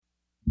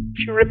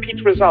If you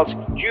repeat results,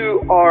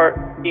 you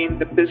are in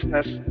the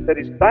business that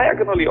is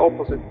diagonally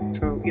opposite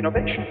to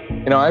innovation.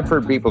 I've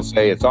heard people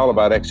say it's all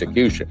about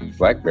execution.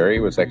 BlackBerry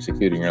was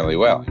executing really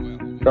well.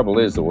 Trouble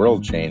is, the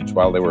world changed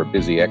while they were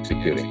busy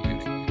executing.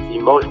 The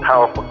most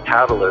powerful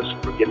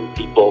catalyst for getting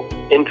people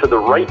into the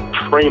right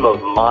frame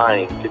of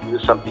mind to do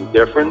something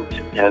different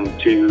and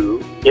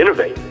to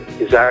innovate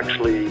is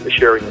actually the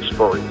sharing of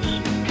stories.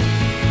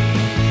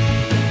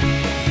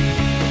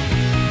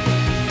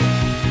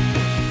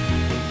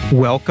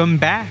 Welcome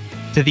back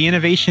to the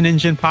Innovation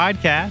Engine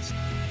podcast.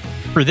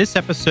 For this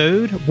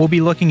episode, we'll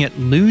be looking at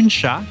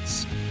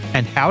Loonshots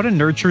and how to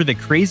nurture the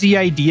crazy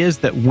ideas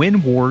that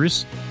win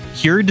wars,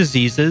 cure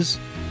diseases,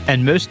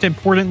 and most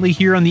importantly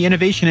here on the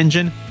Innovation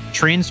Engine,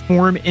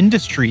 transform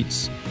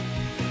industries.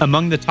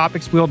 Among the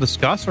topics we'll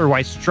discuss are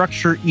why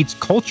structure eats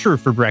culture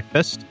for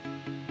breakfast,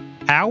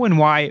 how and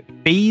why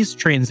phase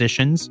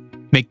transitions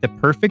make the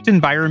perfect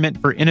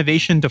environment for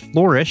innovation to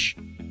flourish,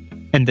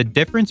 and the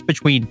difference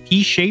between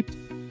P-shaped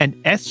and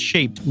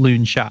S-shaped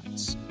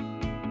Loonshots.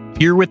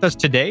 Here with us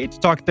today to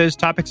talk those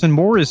topics and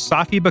more is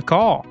Safi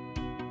Bahcall.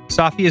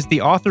 Safi is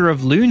the author of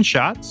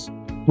Loonshots,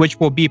 which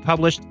will be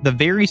published the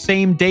very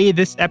same day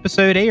this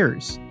episode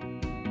airs.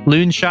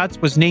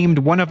 Loonshots was named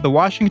one of the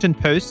Washington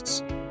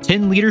Post's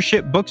 10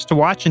 leadership books to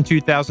watch in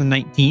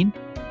 2019,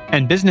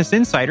 and Business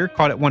Insider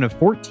called it one of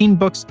 14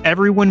 books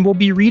everyone will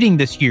be reading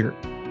this year.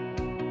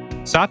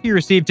 Safi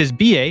received his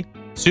BA,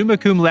 summa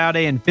cum laude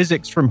in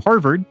physics from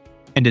Harvard,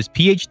 and his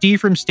PhD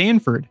from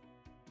Stanford.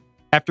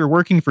 After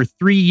working for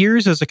 3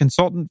 years as a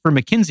consultant for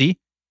McKinsey,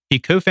 he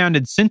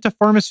co-founded Synta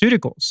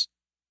Pharmaceuticals,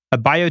 a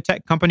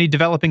biotech company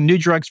developing new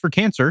drugs for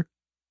cancer,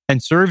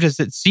 and served as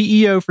its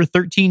CEO for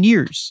 13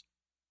 years.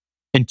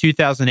 In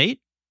 2008,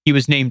 he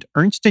was named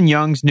Ernst &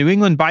 Young's New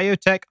England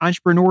Biotech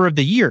Entrepreneur of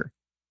the Year,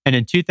 and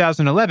in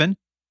 2011,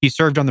 he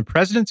served on the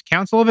President's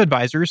Council of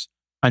Advisors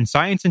on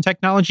Science and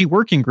Technology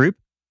Working Group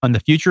on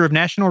the Future of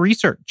National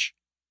Research.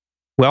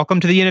 Welcome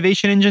to the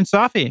Innovation Engine,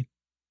 Safi.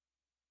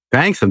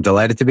 Thanks. I'm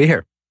delighted to be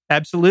here.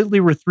 Absolutely.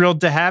 We're thrilled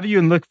to have you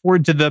and look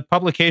forward to the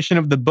publication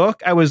of the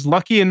book. I was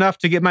lucky enough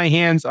to get my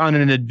hands on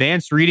an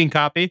advanced reading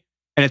copy,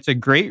 and it's a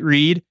great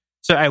read.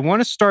 So I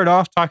want to start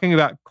off talking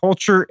about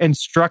culture and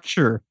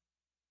structure.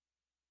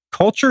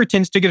 Culture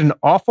tends to get an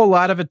awful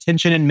lot of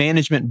attention in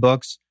management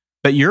books,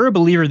 but you're a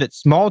believer that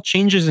small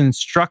changes in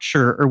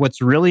structure are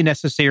what's really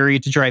necessary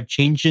to drive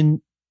change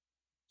in...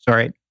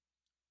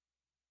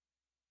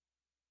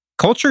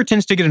 Culture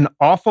tends to get an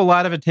awful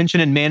lot of attention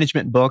in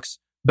management books,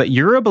 but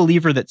you're a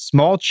believer that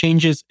small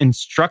changes in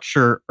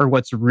structure are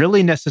what's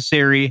really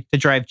necessary to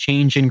drive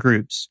change in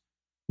groups.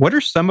 What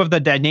are some of the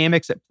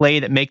dynamics at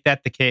play that make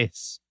that the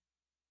case?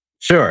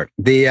 Sure.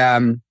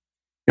 When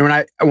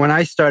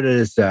I started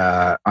as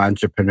an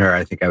entrepreneur,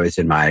 I think I was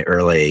in my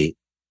early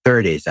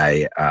 30s.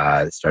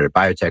 I started a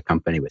biotech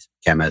company with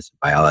chemists,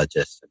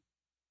 biologists,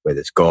 with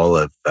this goal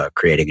of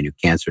creating a new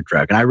cancer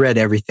drug. And I read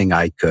everything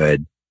I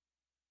could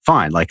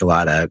find, like a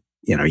lot of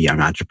young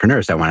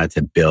entrepreneurs. I wanted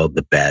to build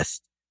the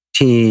best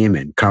team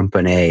and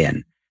company,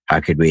 and how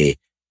could we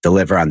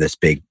deliver on this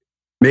big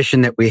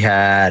mission that we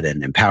had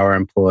and empower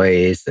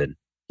employees and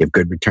give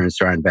good returns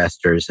to our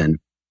investors. And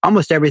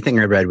almost everything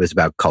I read was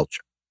about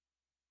culture.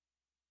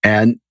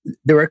 And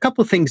there were a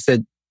couple of things that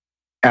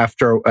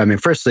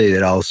firstly,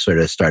 it all sort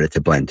of started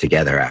to blend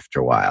together after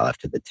a while,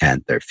 after the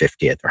 10th or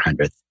 50th or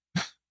 100th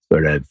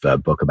sort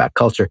of book about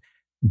culture.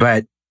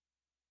 But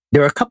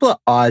there were a couple of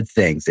odd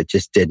things that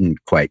just didn't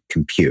quite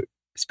compute,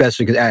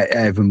 especially because I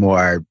have a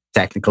more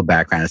technical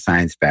background, a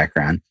science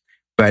background.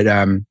 But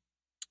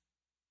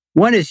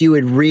one is you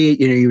would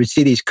read, you would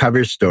see these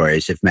cover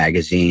stories of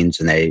magazines,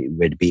 and they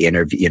would be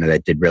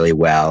that did really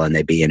well, and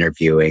they'd be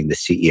interviewing the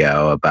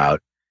CEO about,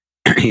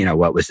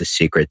 what was the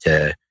secret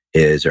to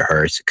his or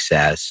her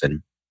success.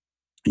 And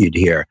you'd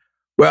hear,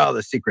 well,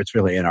 the secret's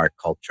really in our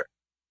culture.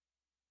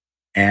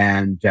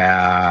 And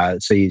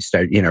so you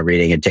start,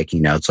 reading and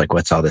taking notes, like,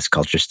 what's all this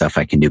culture stuff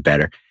I can do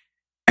better?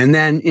 And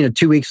then,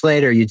 2 weeks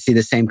later, you'd see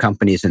the same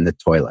companies in the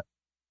toilet.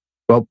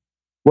 Well,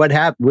 what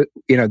happened?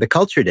 The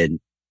culture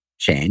didn't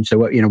change. So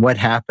what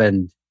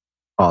happened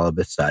all of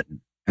a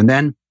sudden? And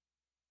then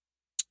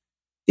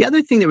the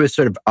other thing that was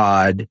sort of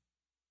odd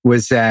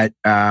was that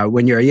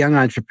when you're a young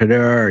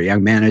entrepreneur or a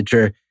young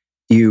manager,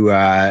 you're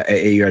at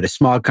a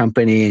small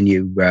company, and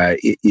you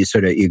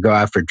go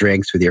out for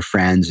drinks with your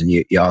friends, and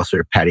you all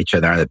sort of pat each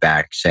other on the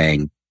back,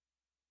 saying,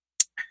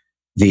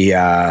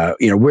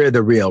 we're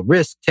the real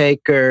risk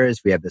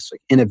takers. We have this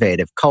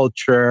innovative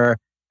culture,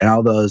 and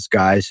all those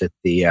guys at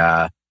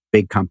the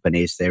big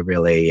companies, they're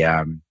really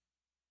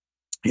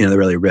they're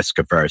really risk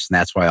averse, and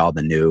that's why all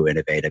the new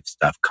innovative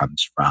stuff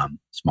comes from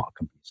small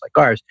companies like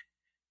ours.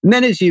 And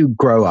then as you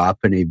grow up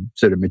and you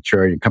sort of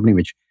mature in a company,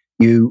 which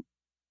you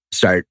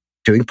start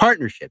doing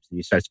partnerships, and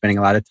you start spending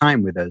a lot of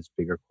time with those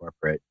bigger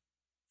corporate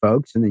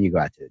folks, and then you go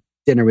out to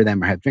dinner with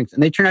them or have drinks,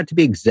 and they turn out to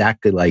be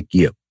exactly like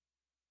you.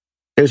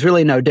 There's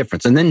really no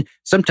difference. And then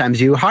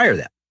sometimes you hire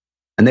them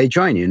and they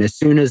join you. And as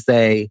soon as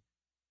they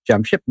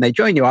jump ship and they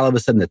join you, all of a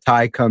sudden the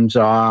tie comes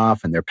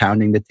off and they're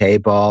pounding the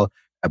table.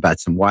 about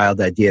some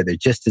wild idea. They're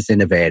just as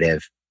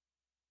innovative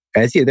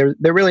as you.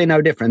 They're really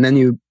no different. And then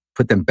you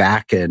put them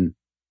back in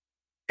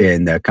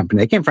the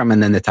company they came from,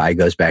 and then the tie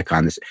goes back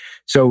on this.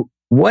 So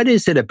what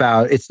is it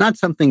about? It's not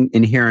something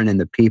inherent in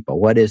the people.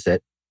 What is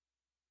it?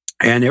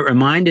 And it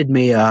reminded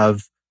me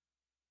of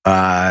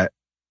a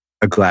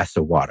glass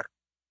of water.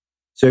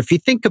 So if you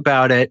think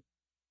about it,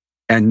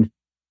 and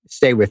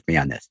stay with me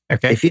on this.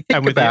 Okay. If you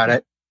think about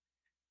it,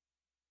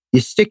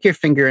 you stick your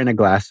finger in a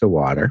glass of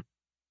water,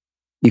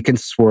 you can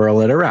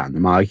swirl it around. The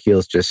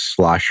molecules just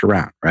slosh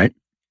around, right?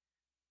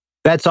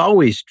 That's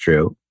always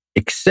true,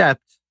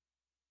 except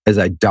as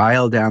I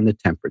dial down the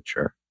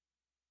temperature,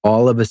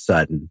 all of a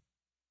sudden,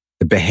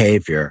 the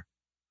behavior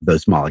of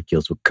those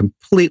molecules will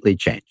completely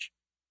change.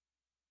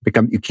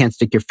 You can't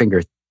stick your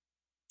finger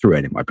through it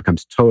anymore. It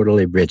becomes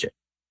totally rigid.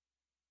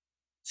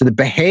 So the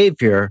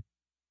behavior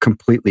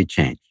completely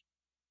changed.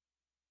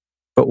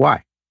 But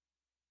why?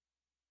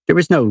 There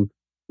was no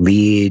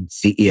lead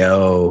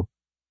CEO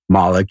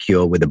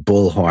molecule with a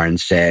bullhorn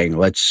saying,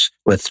 let's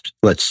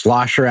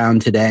slosh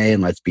around today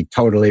and let's be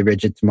totally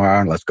rigid tomorrow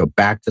and let's go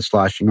back to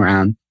sloshing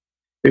around.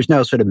 There's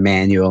no sort of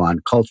manual on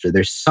culture.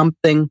 There's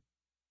something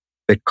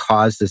that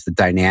causes the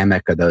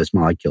dynamic of those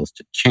molecules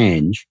to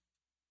change.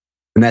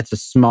 And that's a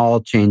small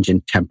change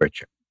in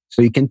temperature.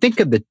 So you can think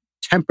of the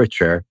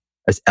temperature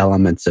as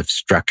elements of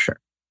structure.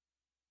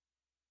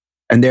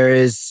 And there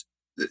is,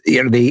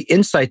 the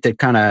insight that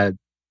kind of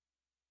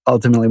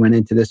ultimately went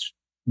into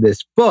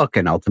this book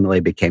and ultimately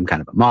became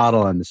kind of a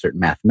model and a certain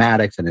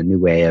mathematics and a new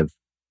way of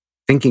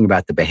thinking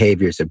about the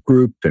behaviors of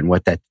group and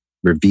what that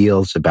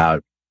reveals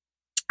about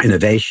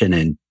innovation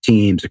in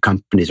teams or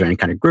companies or any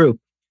kind of group,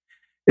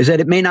 is that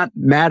it may not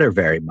matter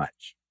very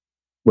much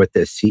what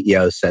the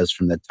CEO says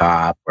from the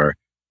top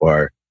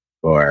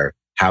or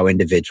how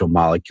individual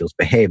molecules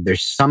behave.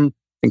 There's something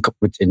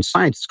which in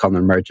science is called an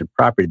emergent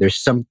property. There's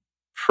some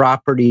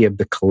property of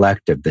the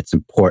collective that's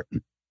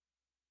important.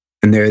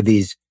 And there are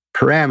these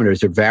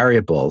parameters or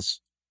variables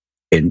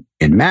in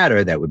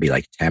matter that would be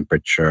like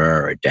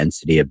temperature or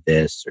density of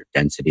this or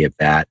density of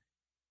that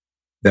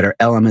are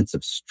elements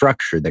of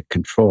structure that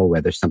control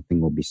whether something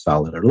will be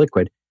solid or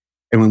liquid.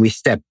 And when we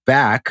step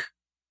back,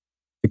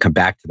 we come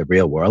back to the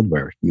real world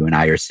where you and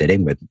I are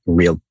sitting with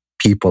real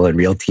people and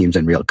real teams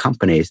and real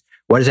companies.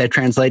 What does that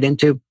translate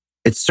into?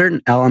 It's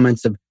certain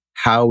elements of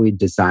how we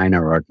design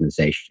our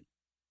organization,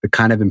 the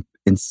kind of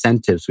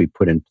incentives we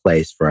put in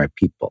place for our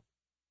people.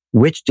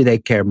 Which do they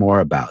care more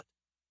about?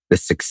 The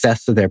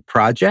success of their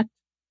project,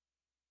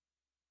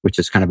 which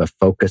is kind of a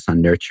focus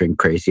on nurturing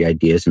crazy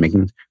ideas and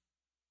making,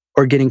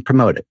 or getting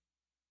promoted.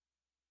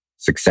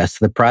 Success of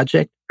the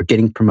project or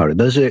getting promoted.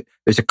 There's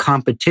a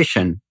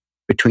competition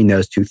between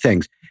those two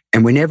things.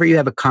 And whenever you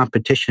have a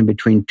competition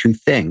between two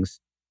things,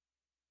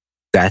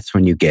 that's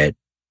when you get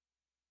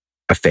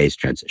a phase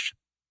transition.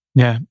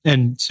 Yeah.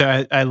 And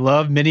so I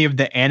love many of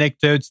the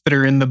anecdotes that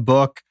are in the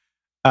book.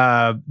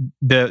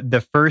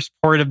 The first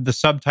part of the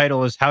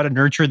subtitle is How to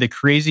Nurture the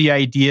Crazy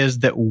Ideas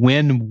That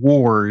Win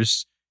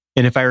Wars.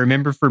 And if I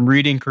remember from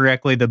reading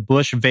correctly, the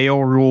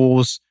Bush-Vail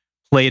rules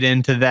played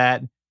into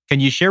that. Can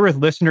you share with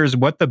listeners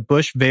what the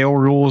Bush-Vail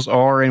rules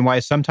are and why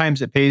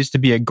sometimes it pays to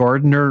be a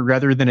gardener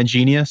rather than a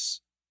genius?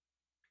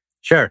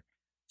 Sure.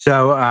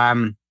 So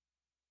the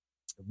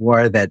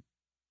war that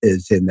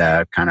is in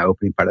the kind of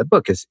opening part of the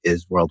book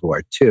is World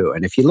War II.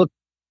 And if you look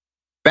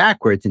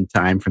backwards in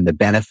time from the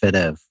benefit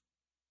of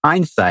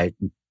hindsight,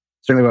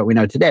 certainly what we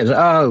know today is,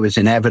 it was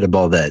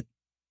inevitable that,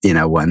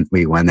 when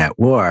we won that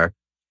war.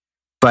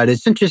 But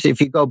it's interesting,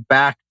 if you go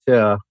back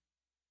to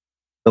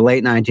the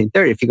late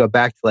 1930s, if you go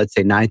back to, let's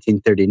say,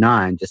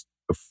 1939, just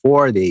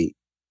before the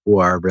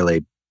war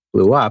really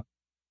blew up,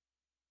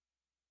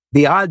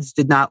 the odds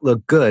did not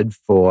look good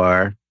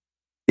for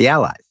the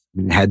Allies.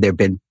 I mean, had there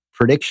been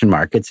prediction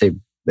markets,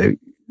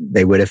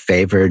 they would have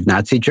favored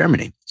Nazi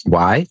Germany.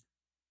 Why?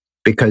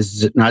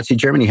 Because Nazi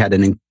Germany had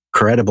an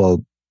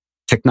incredible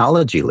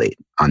technology lead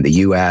on the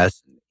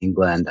US,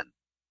 England, and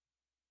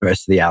the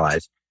rest of the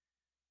Allies.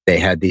 They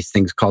had these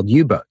things called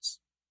U-boats,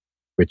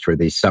 which were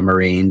these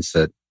submarines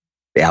that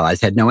the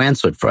Allies had no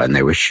answer for, and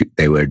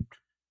they would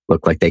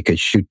look like they could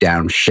shoot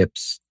down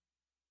ships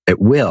at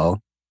will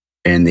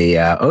in the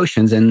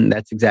oceans, and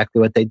that's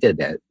exactly what they did.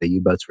 The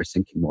U-boats were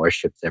sinking more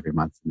ships every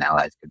month than the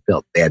Allies could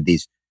build. They had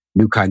these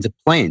new kinds of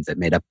planes that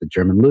made up the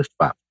German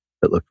Luftwaffe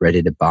that looked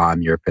ready to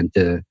bomb Europe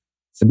into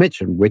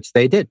submission, which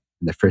they did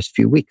in the first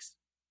few weeks.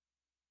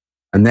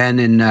 And then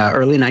in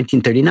early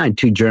 1939,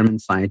 two German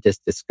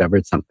scientists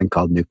discovered something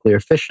called nuclear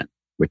fission,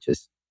 which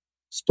is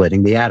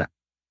splitting the atom,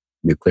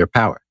 nuclear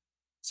power,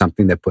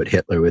 something that put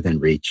Hitler within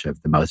reach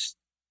of the most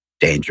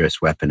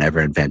dangerous weapon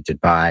ever invented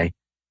by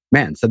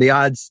man. So the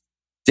odds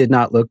did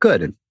not look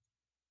good. And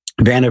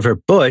Vannevar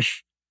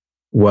Bush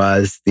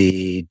was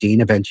the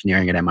dean of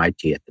engineering at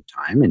MIT at the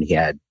time, and he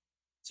had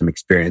some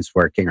experience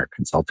working or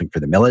consulting for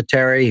the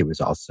military. He was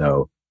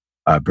also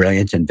a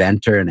brilliant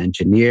inventor and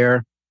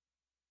engineer.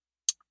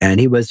 And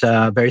he was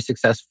a very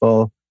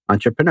successful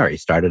entrepreneur. He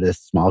started a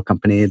small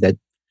company that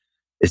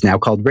is now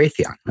called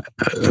Raytheon,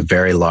 a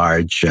very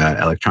large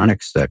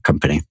electronics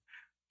company.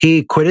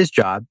 He quit his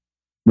job,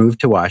 moved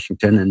to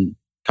Washington, and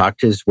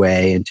talked his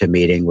way into a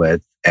meeting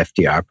with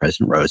FDR,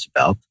 President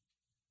Roosevelt.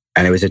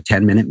 And it was a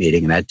 10-minute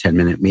meeting, and that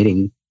 10-minute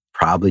meeting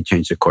probably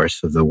changed the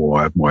course of the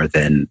war more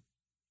than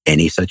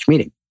any such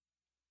meeting.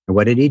 And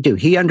what did he do?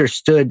 He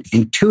understood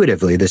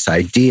intuitively this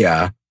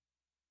idea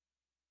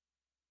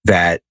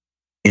that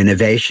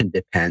innovation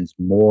depends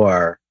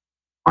more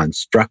on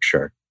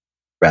structure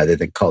rather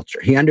than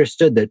culture. He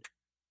understood that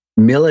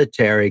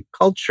military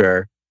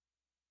culture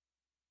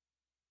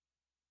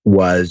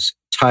was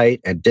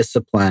tight and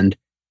disciplined.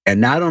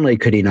 And not only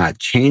could he not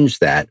change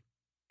that,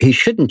 he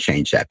shouldn't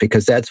change that,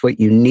 because that's what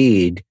you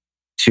need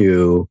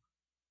to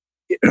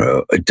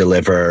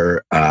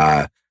deliver,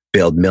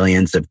 build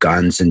millions of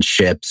guns and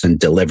ships and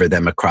deliver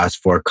them across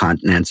 4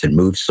 continents and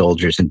move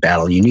soldiers in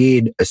battle. You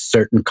need a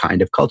certain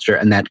kind of culture,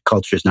 and that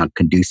culture is not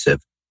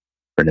conducive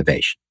for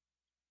innovation.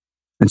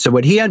 And so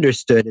what he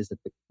understood is that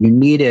you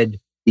needed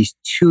these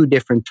 2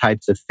 different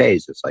types of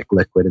phases, like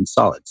liquid and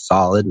solid.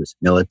 Solid was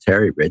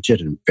military,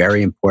 rigid, and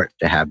very important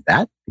to have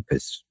that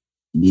because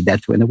you need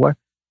that to win the war.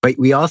 But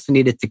we also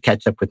needed to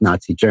catch up with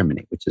Nazi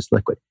Germany, which is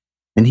liquid.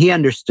 And he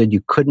understood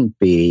you couldn't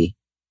be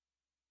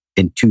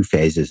in 2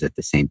 phases at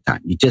the same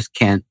time. You just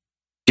can't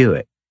do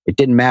it. It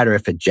didn't matter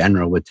if a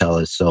general would tell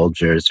his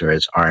soldiers or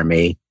his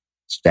army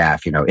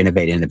staff,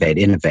 innovate, innovate,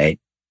 innovate.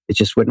 It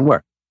just wouldn't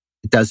work.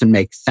 It doesn't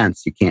make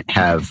sense. You can't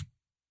have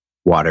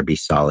water be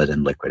solid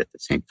and liquid at the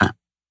same time.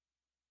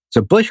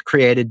 So Bush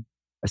created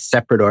a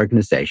separate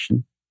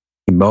organization.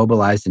 He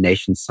mobilized the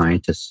nation's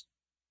scientists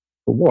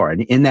for war.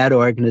 And in that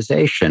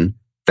organization,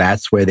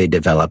 that's where they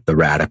developed the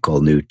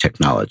radical new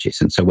technologies.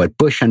 And so what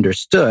Bush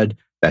understood,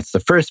 that's the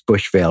first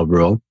Bush-Vail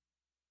rule,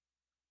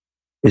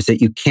 is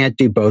that you can't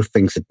do both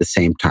things at the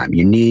same time.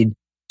 You need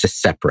to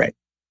separate.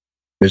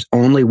 There's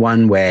only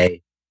one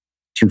way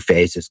 2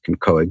 phases can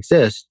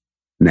coexist,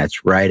 and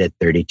that's right at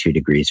 32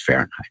 degrees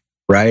Fahrenheit,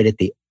 right at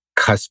the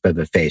cusp of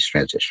a phase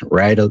transition,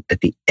 right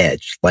at the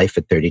edge, life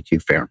at 32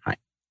 Fahrenheit.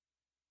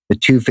 The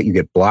 2, you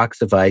get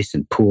blocks of ice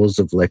and pools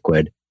of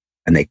liquid,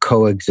 and they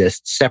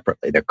coexist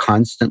separately. They're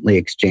constantly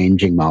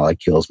exchanging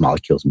molecules.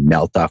 Molecules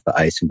melt off the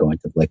ice and go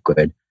into the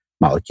liquid.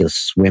 Molecules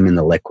swim in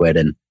the liquid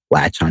and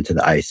latch onto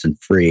the ice and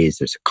freeze.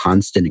 There's a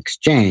constant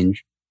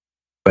exchange,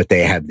 but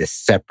they have this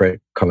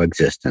separate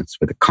coexistence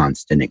with a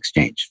constant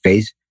exchange.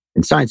 Phase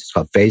in science, it's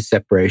called phase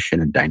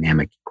separation and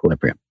dynamic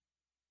equilibrium.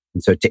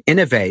 And so to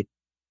innovate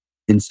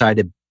inside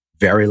a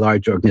very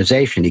large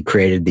organization, he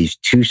created these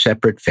 2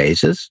 separate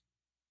phases.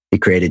 He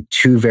created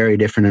 2 very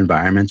different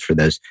environments for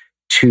those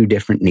 2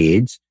 different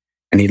needs.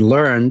 And he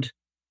learned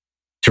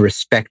to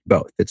respect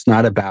both. It's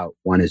not about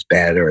one is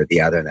better or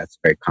the other. That's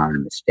a very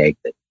common mistake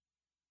that,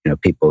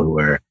 people who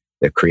are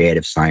the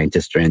creative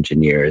scientists or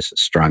engineers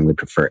strongly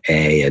prefer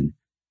A and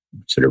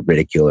sort of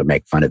ridicule or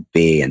make fun of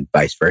B and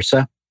vice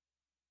versa.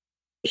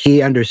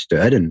 He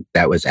understood, and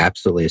that was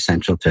absolutely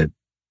essential to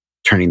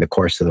turning the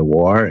course of the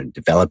war and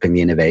developing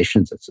the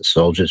innovations that the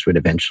soldiers would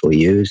eventually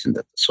use and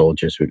that the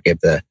soldiers would give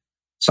the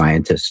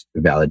scientists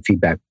valid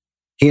feedback.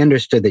 He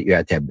understood that you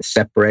had to have the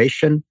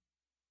separation,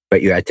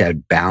 but you had to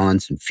have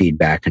balance and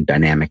feedback and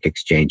dynamic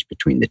exchange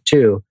between the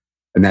 2.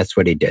 And that's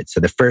what he did. So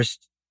the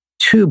first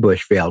 2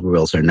 Bush-Vail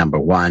rules are, number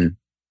 1,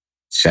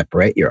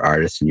 separate your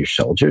artists and your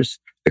soldiers,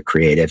 the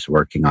creatives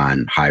working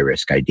on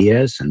high-risk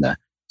ideas and the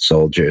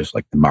soldiers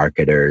like the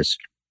marketers,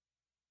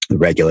 the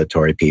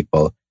regulatory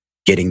people,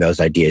 getting those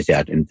ideas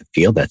out into the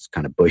field. That's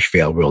kind of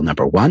Bush-Vail rule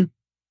number 1.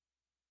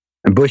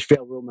 And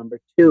Bush-Vail rule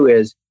number 2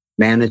 is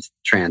manage the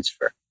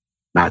transfer,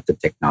 not the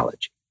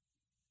technology.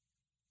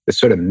 The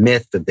sort of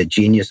myth of the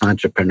genius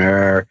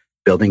entrepreneur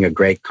building a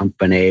great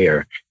company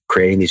or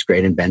creating these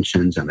great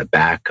inventions on the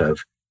back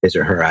of his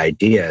or her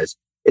ideas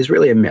is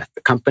really a myth.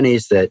 The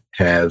companies that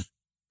have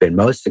been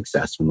most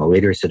successful, the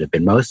leaders that have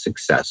been most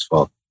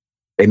successful,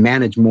 they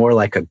manage more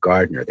like a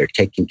gardener. They're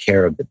taking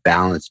care of the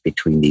balance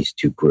between these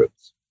 2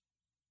 groups.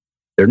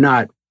 They're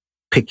not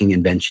picking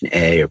invention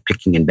A or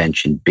picking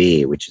invention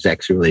B, which is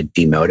actually really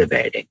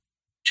demotivating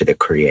to the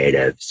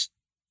creatives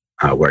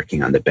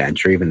working on the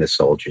bench or even the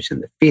soldiers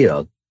in the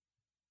field.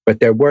 But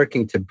they're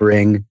working to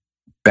bring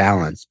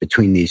balance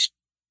between these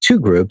 2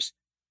 groups.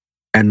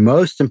 And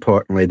most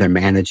importantly, they're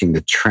managing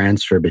the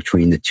transfer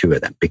between the 2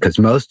 of them, because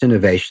most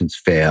innovations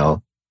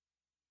fail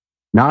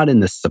not in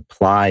the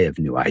supply of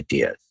new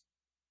ideas,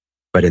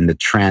 but in the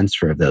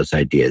transfer of those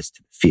ideas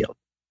to the field.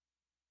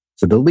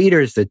 So the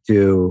leaders that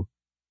do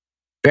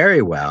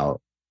very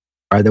well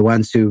are the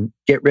ones who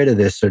get rid of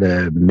this sort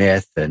of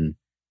myth and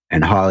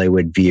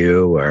Hollywood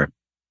view or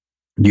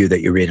view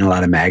that you read in a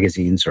lot of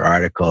magazines or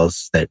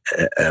articles that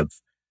of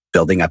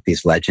building up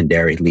these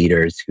legendary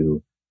leaders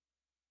who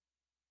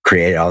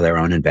created all their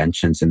own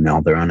inventions and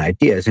all their own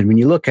ideas. And when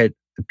you look at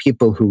the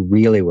people who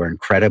really were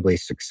incredibly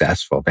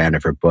successful,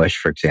 Vannevar Bush,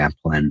 for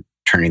example, in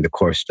turning the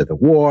course to the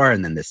war,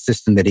 and then the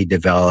system that he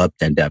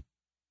developed ended up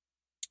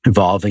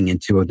evolving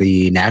into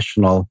the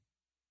national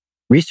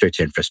research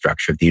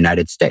infrastructure of the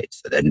United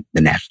States. So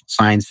the National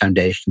Science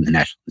Foundation, the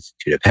National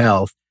Institute of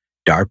Health,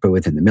 DARPA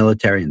within the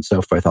military, and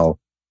so forth, all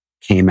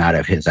came out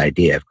of his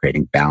idea of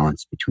creating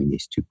balance between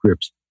these 2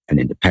 groups. and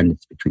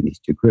independence between these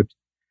two groups.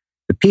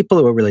 The people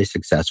who were really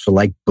successful,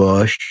 like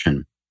Bush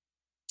and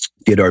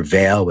Theodore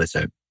Vail was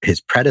his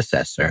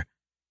predecessor,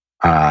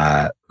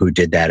 who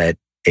did that at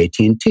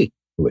AT&T,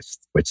 which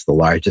was the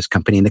largest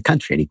company in the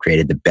country. And he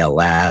created the Bell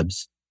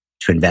Labs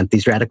to invent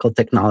these radical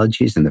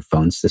technologies and the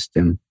phone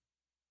system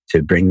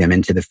to bring them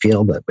into the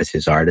field. That was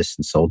his artists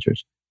and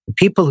soldiers. The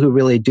people who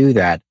really do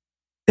that,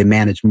 they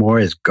manage more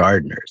as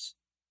gardeners,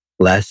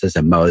 less as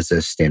a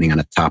Moses standing on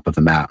the top of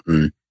a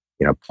mountain,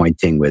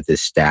 pointing with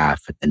his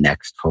staff at the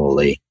next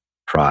holy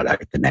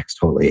product, the next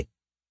holy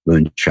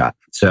loonshot.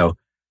 So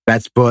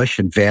that's Bush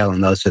and Vail,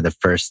 and those are the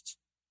first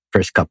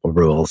couple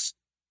rules: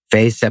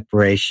 phase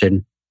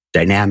separation,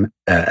 dynamic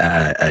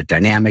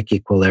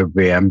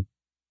equilibrium,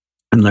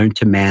 and learn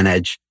to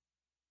manage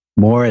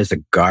more as a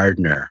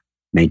gardener,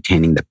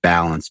 maintaining the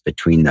balance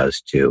between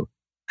those two,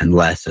 and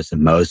less as a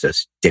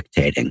Moses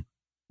dictating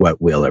what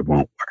will or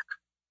won't work.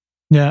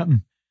 Yeah.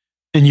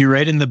 And you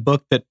write in the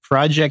book that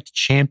project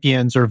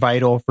champions are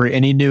vital for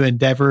any new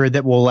endeavor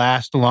that will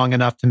last long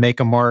enough to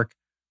make a mark.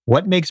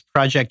 What makes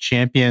project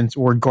champions,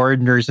 or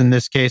gardeners in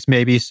this case,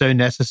 maybe so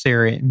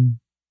necessary?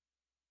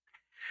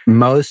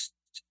 Most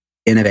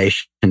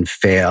innovation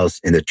fails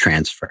in the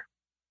transfer,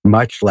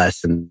 much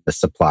less in the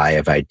supply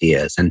of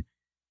ideas. And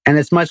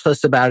it's much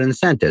less about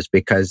incentives,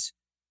 because,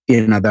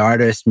 the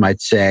artist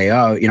might say,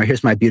 oh,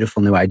 here's my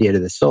beautiful new idea to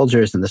the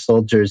soldiers, and the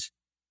soldiers,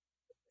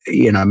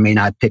 may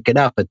not pick it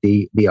up, but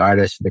the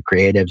artists, the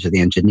creatives, or the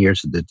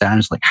engineers, or the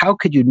designers, like, how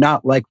could you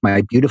not like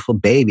my beautiful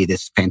baby,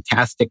 this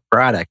fantastic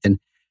product? And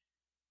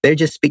they're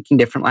just speaking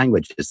different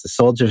languages. The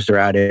soldiers are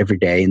out every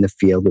day in the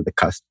field with the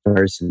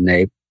customers,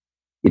 and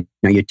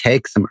you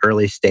take some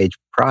early stage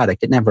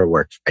product, it never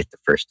works right the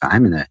first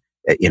time, and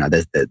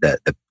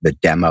the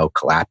demo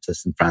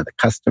collapses in front of the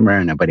customer,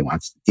 and nobody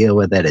wants to deal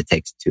with it. It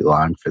takes too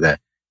long for the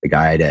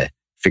guy to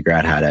figure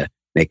out how to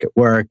make it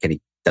work, and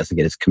he doesn't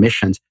get his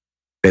commissions.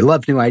 They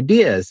love new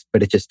ideas,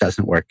 but it just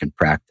doesn't work in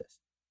practice.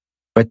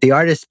 But the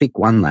artists speak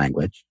one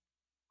language,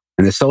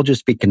 and the soldiers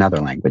speak another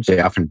language. They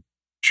often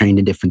trained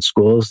in different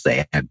schools.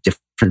 They have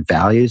different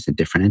values and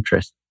different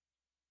interests.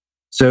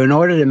 So in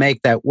order to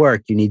make that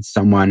work, you need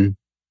someone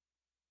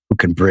who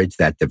can bridge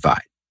that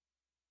divide.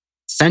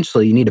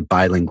 Essentially, you need a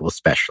bilingual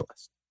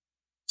specialist,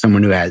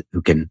 someone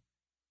who can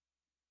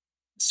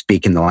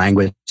speak in the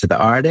language of the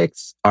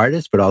artists,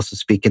 but also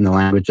speak in the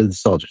language of the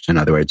soldiers. In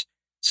other words,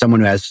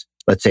 someone who has,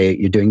 let's say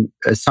you're doing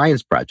a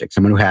science project,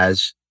 someone who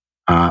has,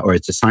 or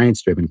it's a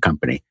science-driven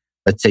company.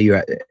 Let's say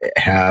you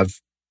have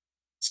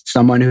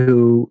someone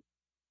who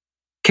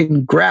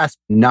can grasp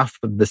enough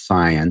of the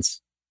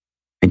science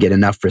and get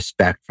enough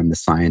respect from the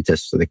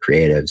scientists or the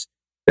creatives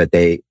that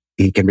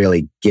he can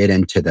really get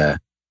into the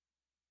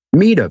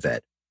meat of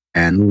it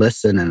and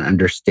listen and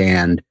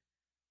understand.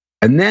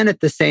 And then at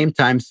the same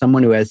time,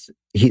 someone who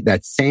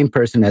that same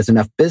person has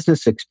enough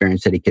business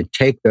experience that he can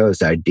take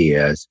those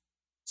ideas,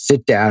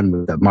 sit down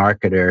with the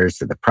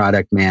marketers or the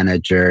product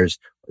managers,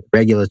 or the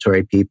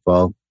regulatory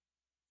people,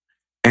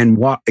 and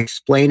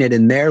explain it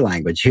in their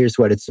language. Here's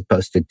what it's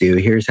supposed to do.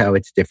 Here's how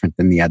it's different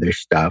than the other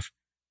stuff.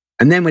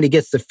 And then when he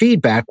gets the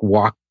feedback,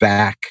 walk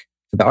back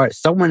to the art.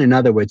 Someone, in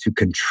other words, who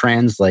can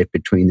translate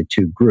between the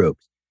two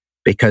groups,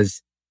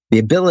 because the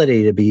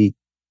ability to be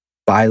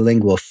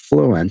bilingual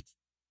fluent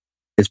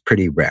is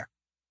pretty rare.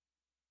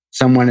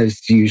 Someone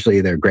is usually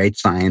either a great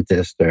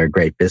scientist or a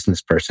great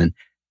business person,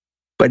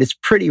 but it's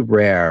pretty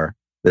rare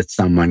that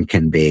someone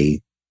can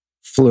be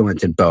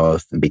fluent in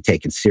both and be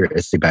taken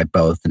seriously by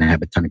both and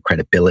have a ton of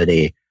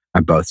credibility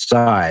on both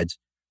sides.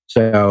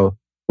 So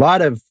a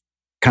lot of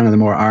kind of the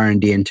more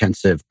R&D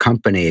intensive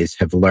companies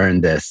have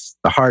learned this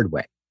the hard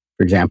way.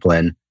 For example,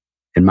 in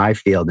my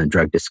field in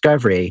drug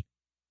discovery,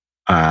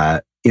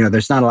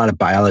 there's not a lot of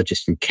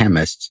biologists and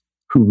chemists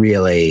who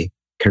really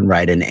can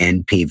write an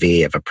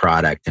NPV of a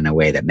product in a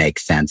way that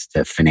makes sense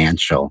to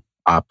financial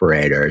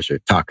operators, or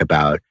talk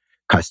about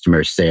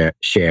customer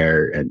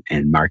share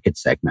and market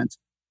segments.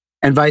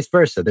 And vice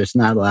versa. There's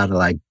not a lot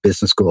of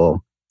business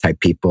school type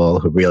people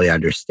who really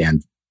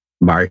understand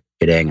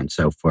marketing and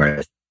so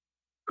forth,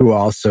 who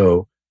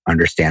also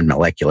understand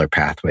molecular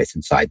pathways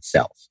inside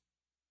cells.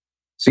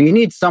 So you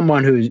need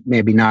someone who's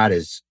maybe not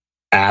as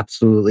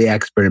absolutely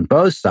expert in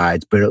both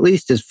sides, but at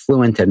least is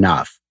fluent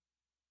enough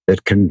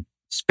that can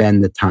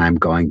spend the time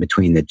going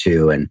between the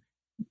two and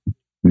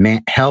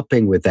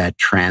helping with that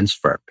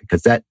transfer,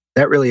 because that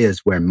really is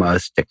where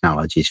most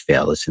technologies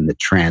fail, is in the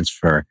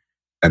transfer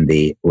and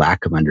the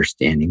lack of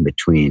understanding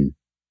between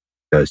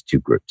those two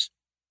groups.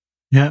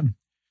 Yeah.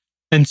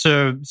 And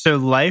so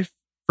life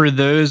for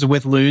those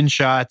with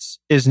Loonshots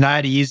is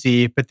not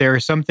easy, but there are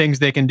some things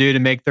they can do to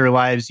make their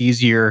lives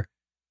easier.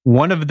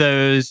 One of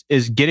those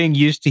is getting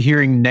used to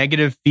hearing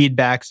negative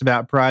feedbacks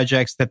about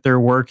projects that they're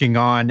working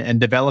on and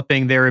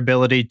developing their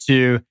ability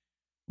to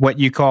what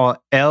you call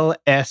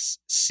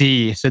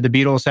LSC. So the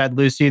Beatles had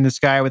Lucy in the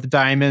Sky with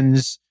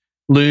Diamonds.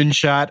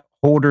 Loonshot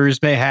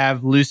holders may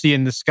have Lucy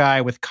in the Sky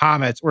with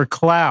comets or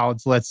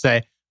clouds, let's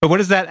say. But what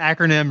does that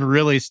acronym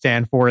really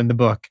stand for in the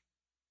book?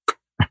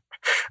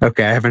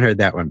 Okay, I haven't heard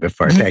that one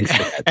before. Thanks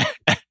for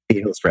that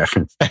Beatles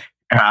reference.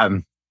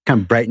 Kind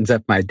of brightens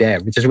up my day.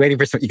 I'm just waiting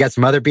for you got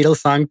some other Beatles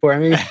song for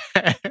me?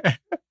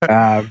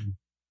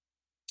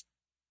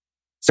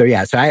 So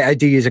I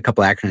do use a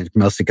couple acronyms,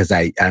 mostly because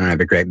I don't have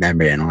a great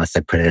memory, and unless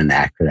I put it in an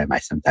acronym, I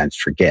sometimes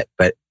forget.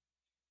 But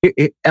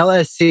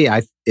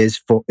LSC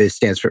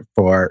stands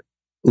for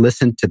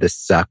listen to the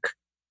suck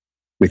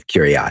with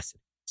curiosity.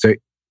 So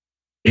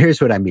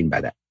here's what I mean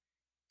by that.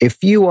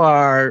 If you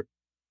are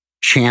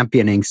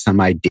championing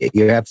some idea,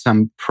 you have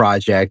some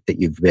project that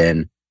you've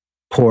been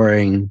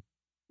pouring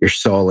your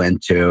soul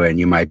into, and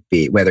you might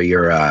be, whether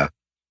you're an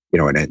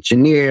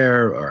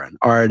engineer or an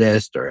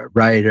artist or a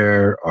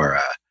writer or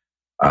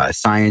a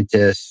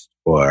scientist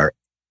or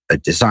a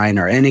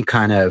designer, any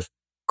kind of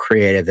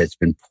creative that's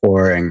been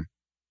pouring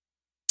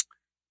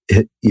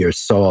your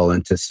soul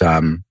into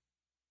some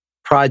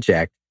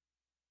project,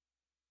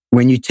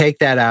 when you take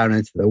that out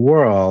into the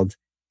world,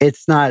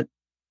 it's not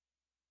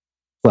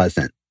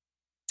pleasant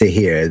to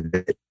hear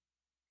that,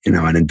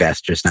 an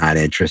investor's not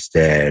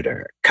interested,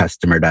 or a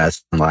customer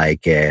doesn't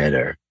like it,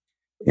 or,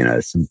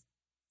 some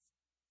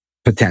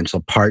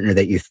potential partner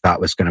that you thought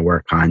was going to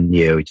work on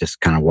you just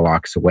kind of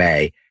walks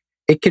away.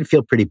 It can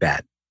feel pretty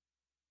bad.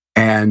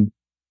 And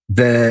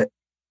the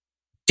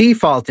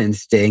default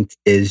instinct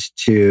is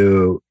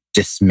to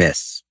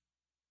dismiss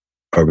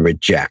or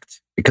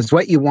reject. Because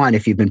what you want,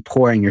 if you've been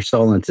pouring your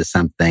soul into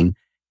something,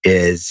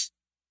 is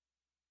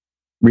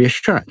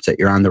reassurance that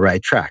you're on the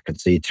right track. And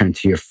so you turn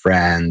to your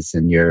friends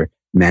and your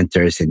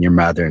mentors and your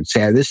mother and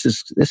say, this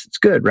is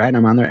good, right?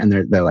 I'm on there. And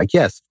they're like,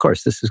 yes, of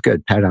course, this is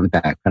good. Pat on the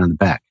back, pat on the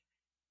back.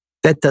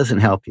 That doesn't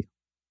help you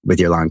with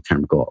your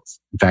long-term goals.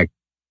 In fact,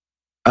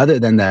 other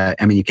than that,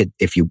 you could,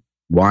 if you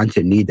want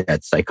to need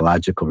that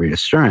psychological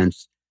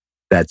reassurance,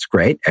 that's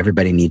great.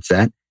 Everybody needs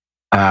that.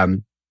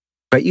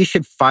 But you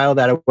should file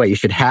that away. You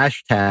should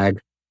hashtag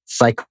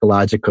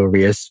psychological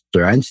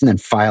reassurance and then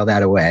file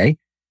that away.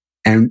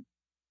 And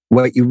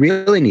what you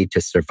really need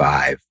to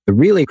survive, the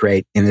really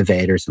great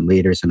innovators and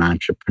leaders and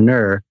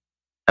entrepreneurs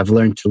have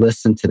learned to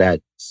listen to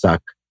that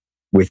suck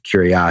with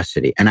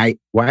curiosity. And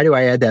why do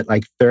I add that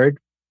third?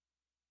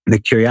 The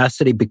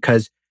curiosity,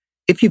 because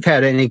if you've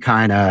had any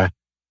kind of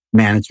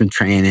management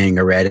training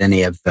or read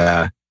any of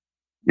the,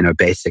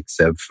 basics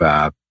of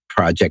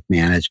project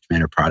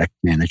management or product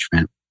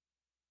management,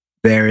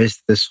 there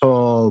is this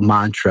whole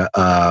mantra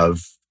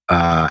of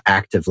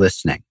active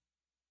listening,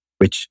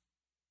 which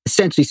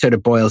essentially sort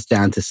of boils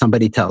down to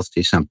somebody tells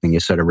you something, you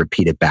sort of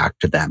repeat it back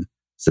to them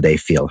so they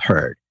feel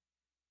heard.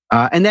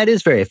 And that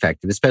is very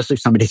effective, especially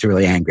if somebody's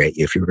really angry at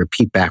you. If you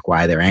repeat back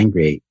why they're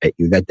angry at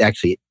you, that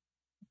actually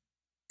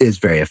is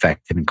very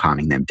effective in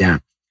calming them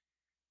down.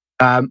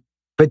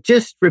 But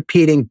just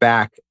repeating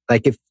back,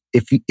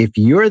 if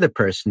you're the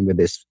person with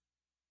this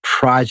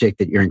project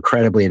that you're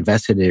incredibly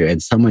invested in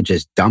and someone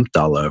just dumped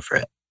all over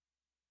it,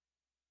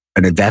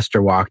 an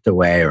investor walked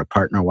away or a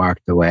partner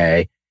walked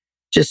away,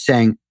 just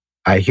saying,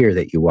 I hear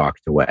that you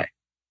walked away.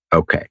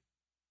 Okay.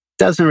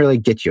 Doesn't really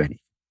get you anything.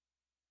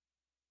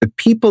 The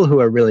people who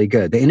are really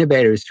good, the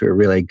innovators who are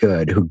really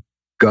good, who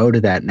go to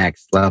that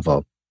next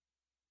level,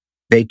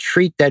 they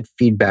treat that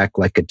feedback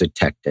like a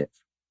detective.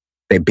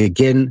 They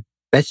begin,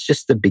 that's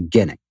just the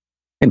beginning.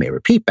 They may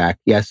repeat back,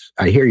 yes,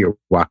 I hear you're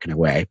walking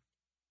away.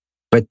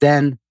 But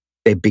then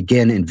they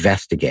begin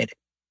investigating.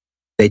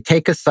 They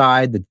take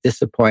aside the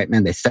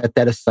disappointment, they set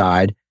that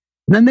aside,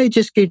 and then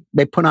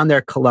they put on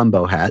their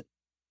Columbo hat.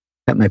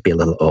 That might be a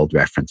little old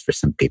reference for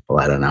some people,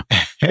 I don't know.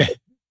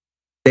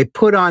 They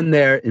put on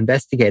their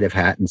investigative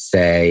hat and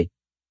say,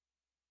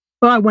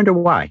 well, I wonder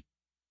why.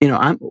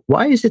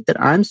 Why is it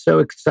that I'm so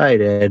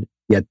excited,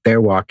 yet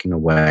they're walking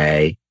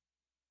away?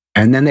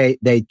 And then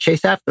they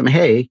chase after them.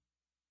 Hey,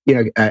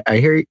 I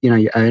hear,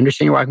 I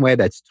understand you're walking away.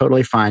 That's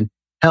totally fine.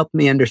 Help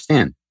me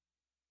understand.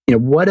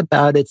 What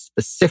about it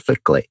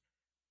specifically?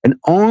 And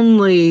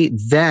only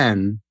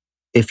then,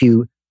 if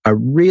you are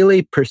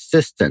really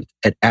persistent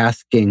at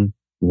asking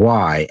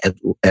why,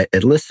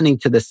 at listening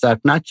to the suck,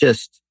 not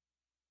just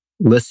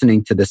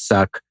listening to the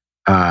suck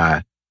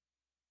and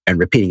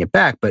repeating it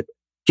back, but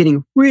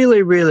getting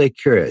really, really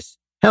curious.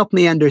 Help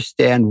me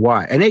understand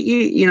why. And they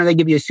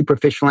give you a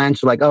superficial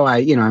answer like, oh,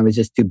 I was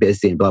just too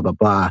busy and blah, blah,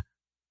 blah.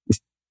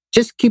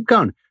 Just keep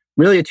going.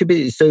 Really, you're too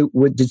busy. So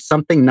did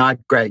something not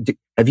grab?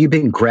 Have you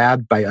been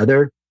grabbed by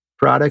other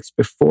products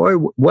before?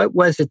 What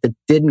was it that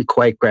didn't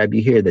quite grab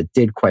you here that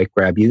did quite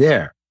grab you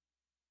there?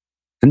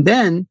 And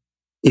then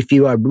if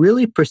you are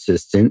really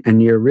persistent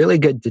and you're a really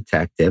good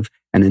detective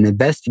and an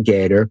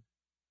investigator,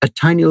 a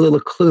tiny little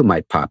clue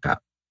might pop out.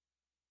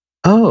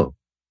 Oh,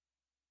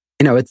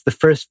 it's the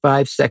first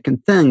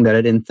 5-second thing that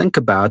I didn't think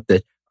about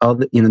that all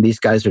the, these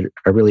guys are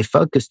really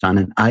focused on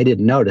and I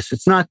didn't notice.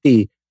 It's not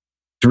the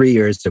 3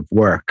 years of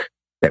work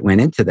that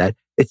went into that.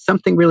 It's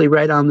something really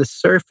right on the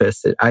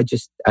surface that I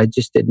just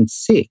didn't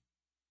see.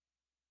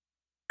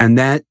 And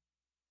that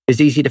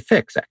is easy to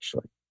fix,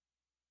 actually.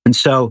 And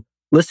so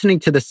listening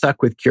to the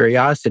suck with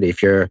curiosity,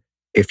 if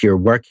you're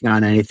working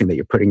on anything that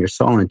you're putting your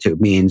soul into,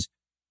 means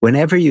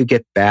whenever you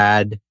get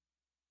bad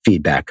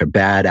feedback or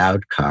bad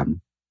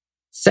outcome,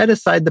 set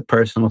aside the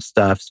personal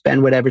stuff,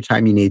 spend whatever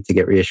time you need to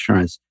get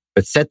reassurance,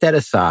 but set that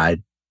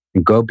aside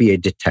and go be a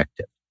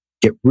detective.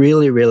 Get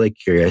really, really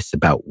curious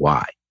about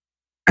why.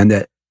 And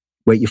that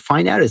what you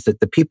find out is that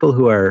the people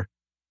who are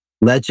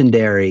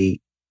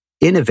legendary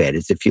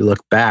innovators, if you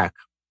look back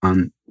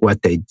on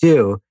what they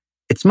do,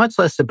 it's much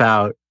less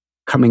about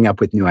coming up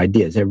with new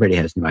ideas. Everybody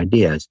has new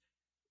ideas.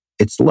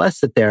 It's less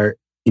that they're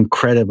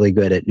incredibly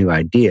good at new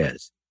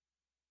ideas.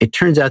 It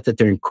turns out that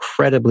they're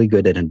incredibly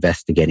good at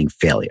investigating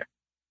failure.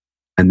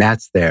 And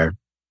that's their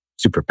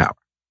superpower.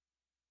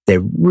 They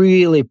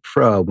really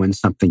probe when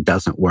something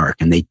doesn't work,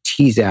 and they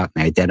tease out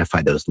and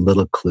identify those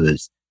little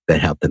clues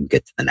that help them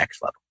get to the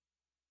next level.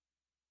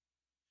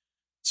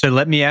 So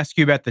let me ask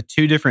you about the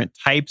two different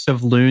types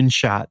of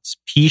Loonshots,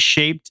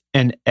 P-shaped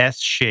and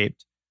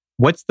S-shaped.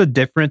 What's the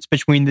difference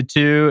between the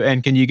two?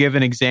 And can you give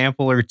an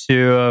example or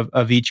two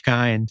of each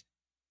kind?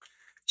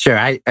 Sure.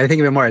 I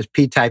think of it more as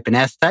P-type and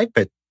S-type,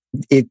 but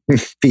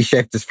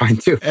P-shaped is fine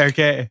too.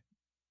 Okay.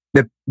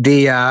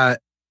 The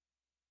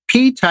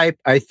P-type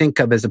I think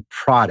of as a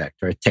product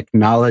or a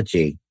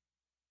technology.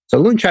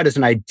 So Loonshot is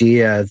an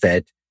idea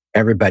that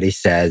everybody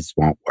says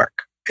won't work.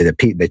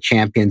 The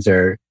champions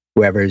are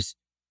whoever's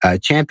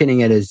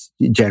championing it is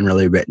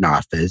generally written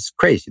off as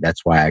crazy.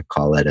 That's why I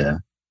call it a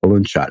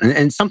loonshot.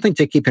 And something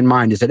to keep in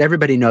mind is that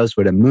everybody knows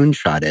what a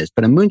moonshot is,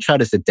 but a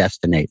moonshot is a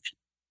destination.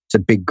 It's a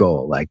big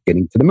goal, like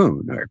getting to the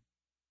moon or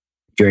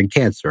curing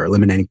cancer or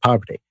eliminating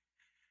poverty.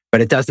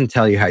 But it doesn't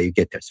tell you how you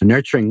get there. So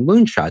nurturing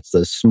loonshots,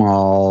 those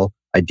small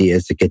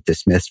ideas that get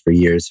dismissed for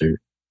years or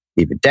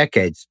even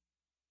decades,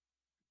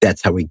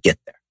 that's how we get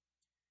there.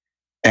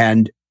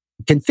 And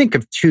you can think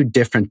of two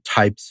different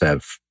types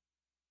of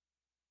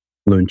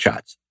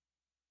loonshots.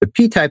 The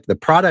P-type, the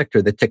product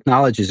or the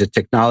technology is a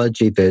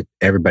technology that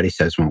everybody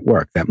says won't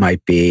work. That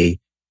might be,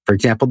 for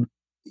example,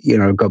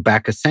 go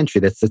back a century,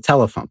 that's the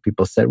telephone.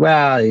 People said,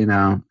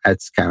 well,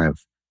 that's kind of,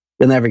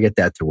 you'll never get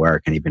that to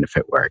work. And even if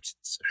it works,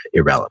 it's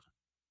irrelevant.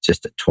 It's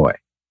just a toy.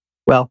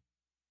 Well,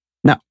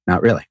 no,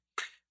 not really.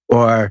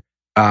 Or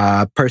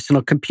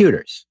personal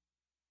computers.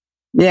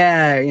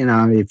 Yeah,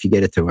 if you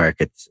get it to work,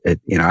 I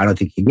don't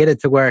think you can get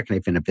it to work. And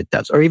even if it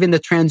does, or even the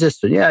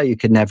transistor, you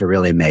could never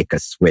really make a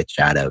switch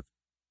out of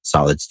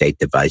solid state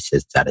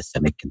devices, out of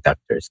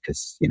semiconductors,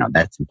 because,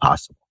 that's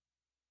impossible.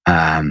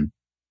 And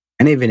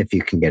even if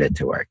you can get it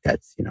to work,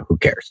 that's, who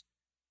cares?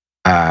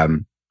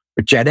 Or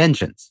jet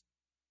engines.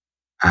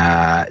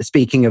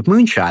 Speaking of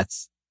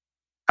moonshots,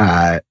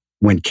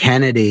 when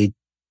Kennedy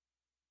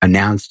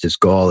announced his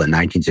goal in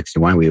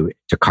 1961,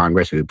 to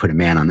Congress, we would put a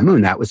man on the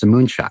moon. That was a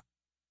moonshot.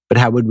 But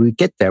how would we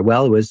get there?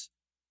 Well, it was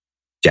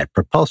jet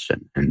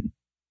propulsion and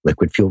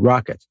liquid fueled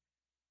rockets.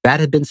 That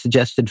had been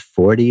suggested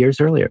 40 years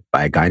earlier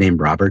by a guy named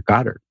Robert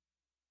Goddard.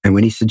 And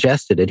when he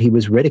suggested it, he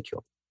was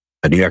ridiculed.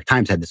 The New York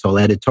Times had this whole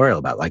editorial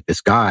about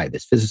this guy,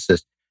 this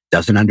physicist,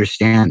 doesn't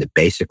understand the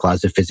basic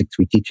laws of physics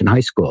we teach in high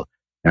school.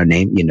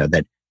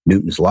 That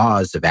Newton's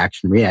laws of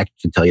action and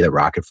reaction tell you that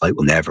rocket flight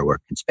will never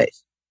work in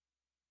space.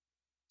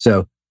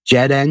 So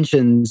jet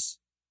engines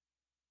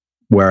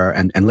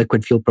and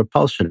liquid fuel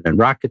propulsion and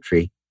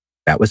rocketry,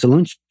 that was a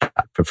loonshot.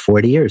 For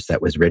 40 years,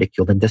 that was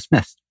ridiculed and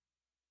dismissed.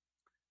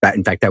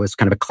 In fact, that was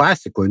kind of a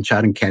classic loonshot,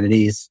 and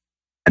Kennedy's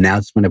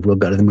announcement of we'll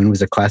go to the moon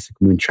was a classic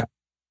moonshot.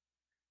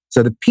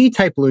 So the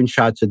P-type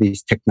loonshots are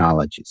these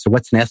technologies. So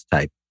what's an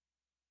S-type?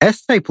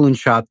 S-type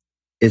loonshot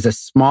is a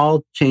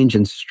small change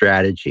in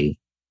strategy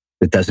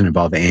that doesn't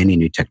involve any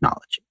new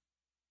technology.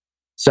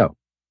 So,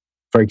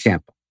 for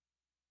example,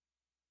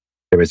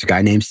 there was a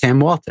guy named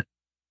Sam Walton,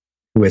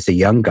 who was a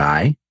young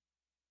guy,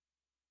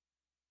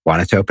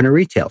 wanted to open a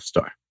retail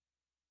store.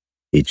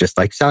 He just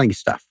liked selling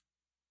stuff.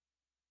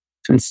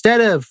 So instead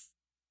of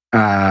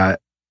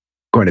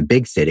going to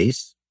big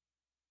cities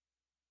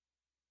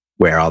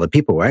where all the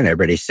people were, and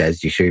everybody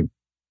says you're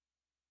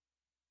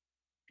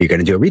going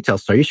to do a retail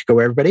store, you should go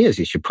where everybody is.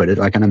 You should put it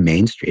on a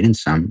main street in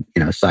some,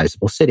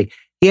 sizable city.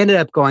 He ended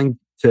up going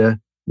to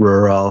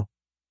rural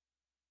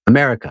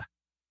America.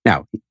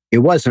 Now, it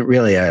wasn't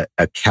really a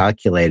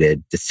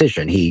calculated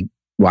decision. He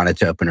wanted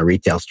to open a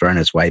retail store, and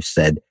his wife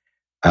said,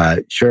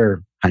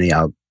 sure, honey,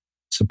 I'll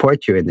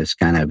support you in this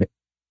kind of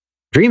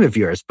dream of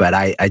yours, but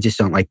I just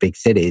don't like big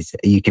cities.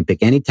 You can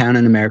pick any town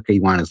in America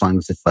you want as long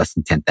as it's less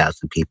than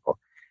 10,000 people.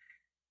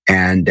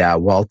 And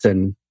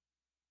Walton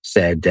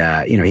said,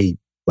 he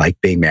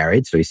liked being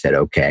married, so he said,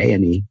 okay.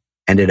 And he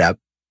ended up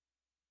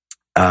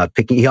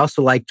he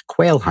also liked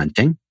quail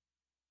hunting.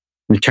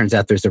 And it turns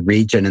out there's a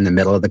region in the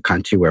middle of the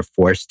country where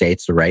 4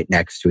 states are right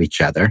next to each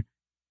other.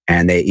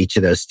 And each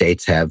of those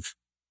states have,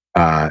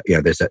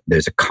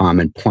 there's a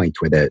common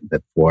point where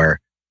the 4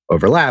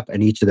 overlap,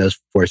 and each of those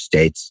 4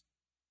 states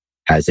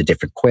has a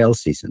different quail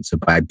season. So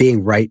by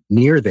being right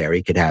near there,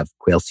 he could have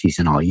quail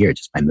season all year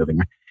just by moving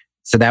around.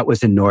 So that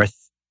was in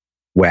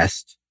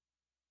northwest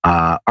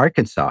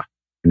Arkansas,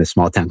 in a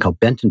small town called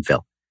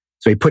Bentonville.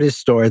 So he put his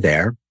store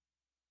there,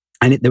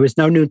 and there was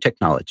no new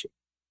technology.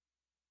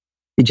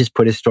 He just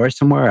put his store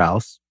somewhere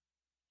else.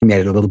 He made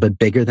it a little bit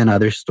bigger than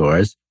other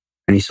stores,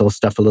 and he sold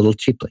stuff a little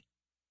cheaply.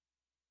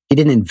 He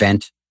didn't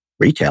invent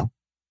retail.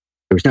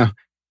 There was no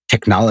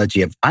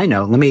technology of,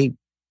 let me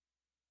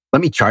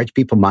charge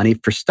people money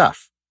for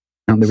stuff.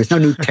 No, there was no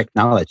new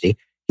technology.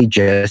 He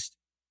just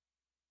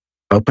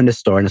opened a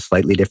store in a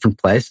slightly different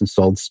place and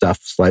sold stuff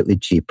slightly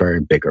cheaper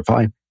and bigger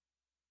volume.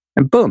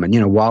 And boom. And,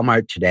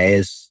 Walmart today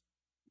is,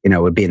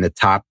 would be in the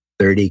top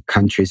 30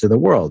 countries of the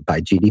world by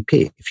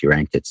GDP if you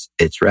ranked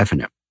its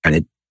revenue. And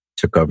it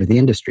took over the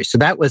industry. So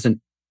that was an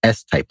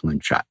S-type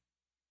Loonshot.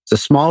 It's a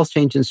small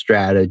change in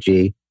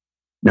strategy,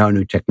 no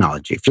new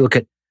technology. If you look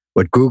at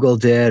what Google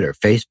did or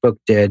Facebook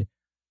did,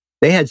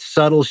 they had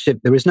subtle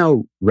shift. There was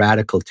no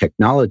radical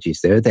technologies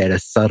there. They had a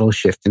subtle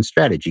shift in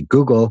strategy.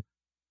 Google,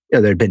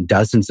 there had been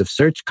dozens of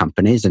search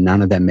companies and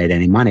none of them made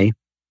any money.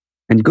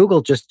 And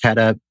Google just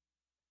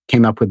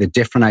came up with a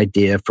different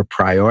idea for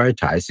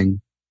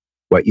prioritizing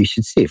what you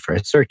should see for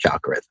a search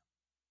algorithm.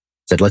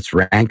 Said, let's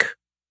rank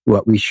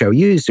what we show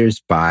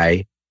users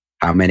by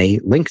how many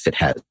links it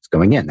has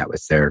going in. That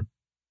was their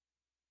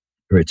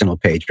original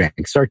page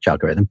ranking search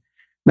algorithm.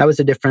 That was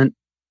a different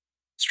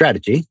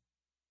strategy.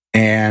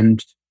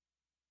 And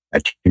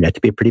that turned out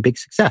to be a pretty big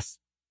success.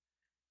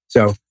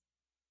 So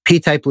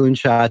P-type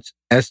Loonshots,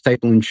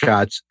 S-type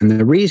Loonshots. And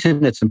the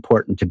reason it's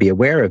important to be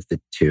aware of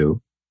the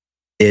two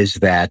is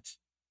that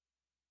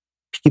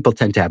people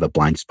tend to have a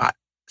blind spot,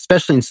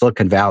 especially in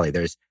Silicon Valley.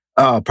 There's,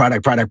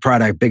 product,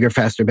 bigger,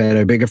 faster,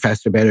 better, bigger,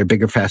 faster, better,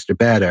 bigger, faster,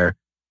 better.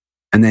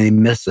 And then they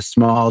miss a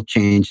small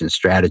change in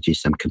strategy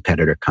some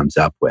competitor comes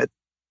up with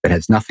that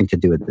has nothing to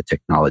do with the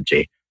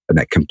technology, and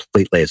that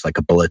completely is like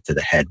a bullet to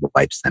the head,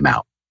 wipes them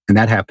out. And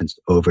that happens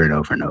over and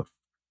over and over.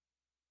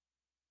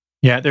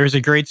 Yeah, there's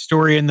a great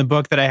story in the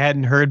book that I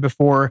hadn't heard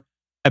before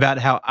about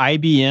how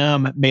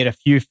IBM made a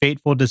few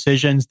fateful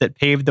decisions that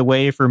paved the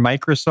way for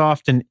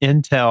Microsoft and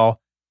Intel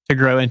to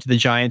grow into the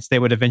giants they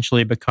would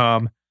eventually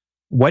become.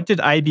 What did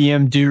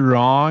IBM do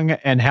wrong,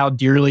 and how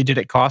dearly did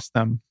it cost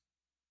them?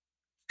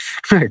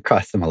 It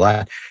cost them a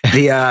lot.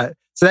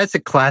 So that's a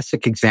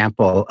classic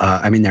example. There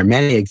are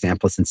many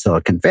examples in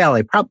Silicon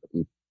Valley,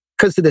 probably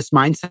because of this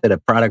mindset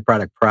of product,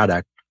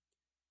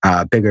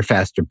 bigger,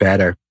 faster,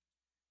 better.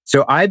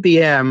 So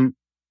IBM,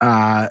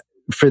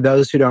 for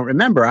those who don't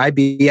remember,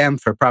 IBM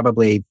for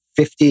probably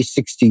 50,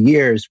 60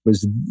 years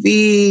was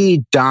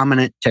the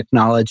dominant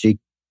technology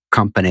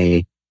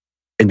company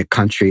in the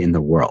country, in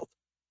the world.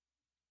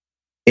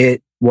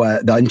 It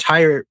was the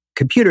entire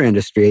computer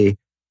industry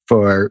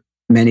for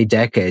many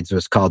decades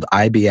was called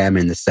IBM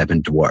and the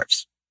Seven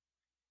Dwarfs.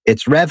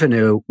 Its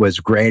revenue was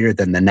greater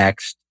than the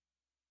next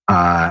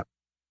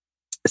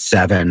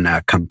seven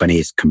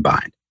companies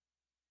combined.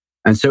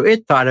 And so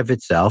it thought of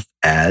itself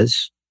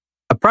as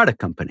a product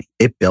company.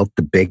 It built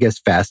the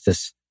biggest,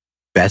 fastest,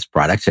 best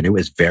products, and it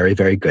was very,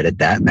 very good at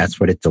that. And that's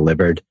what it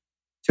delivered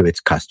to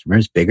its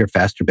customers. Bigger,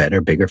 faster,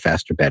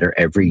 better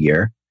every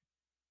year.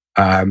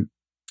 And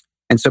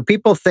so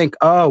people think,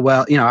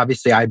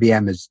 obviously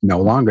IBM is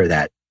no longer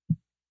that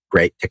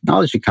great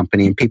technology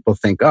company. And people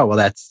think,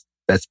 that's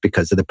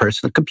because of the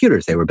personal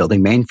computers. They were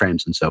building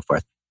mainframes and so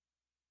forth.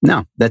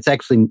 No, that's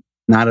actually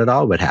not at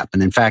all what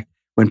happened. In fact,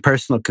 when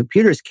personal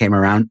computers came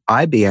around,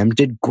 IBM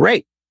did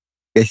great.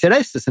 They said,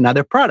 this is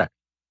another product.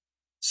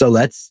 So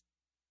let's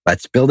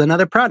build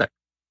another product.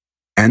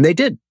 And they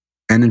did.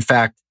 And in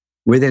fact,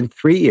 within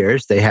 3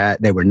 years,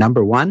 they were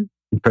number one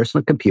in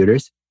personal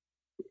computers.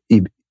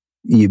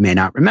 You may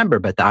not remember,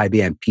 but the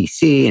IBM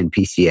PC and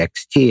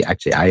PCXT,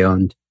 actually I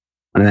owned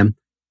one of them,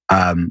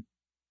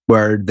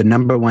 were the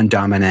number one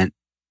dominant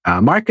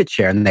market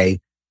share. And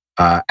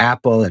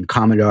Apple and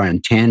Commodore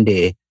and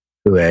Tandy,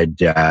 who had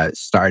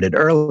started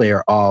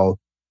earlier, all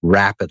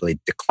rapidly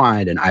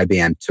declined, and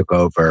IBM took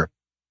over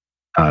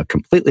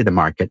completely the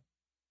market.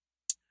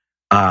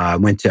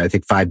 Went to, I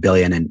think, $5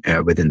 billion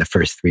within the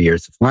first 3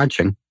 years of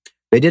launching.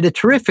 They did a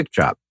terrific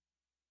job.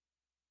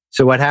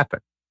 So what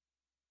happened?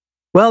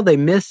 Well, they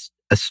missed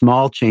a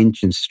small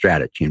change in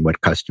strategy and what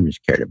customers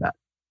cared about.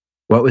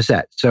 What was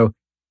that? So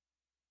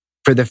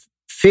for the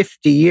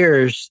 50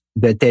 years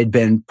that they'd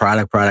been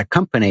product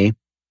company,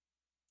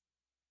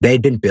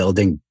 they'd been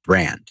building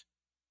brand.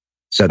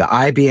 So the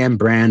IBM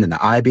brand and the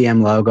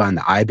IBM logo and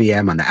the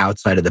IBM on the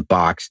outside of the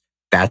box,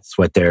 that's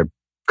what their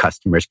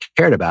customers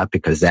cared about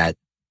because that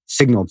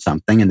signaled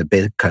something and the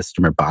big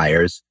customer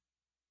buyers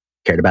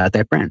cared about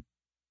that brand.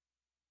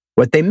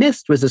 What they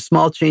missed was a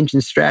small change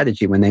in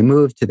strategy. When they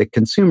moved to the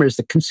consumers,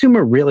 the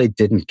consumer really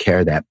didn't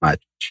care that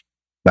much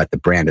about the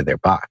brand of their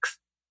box.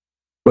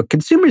 What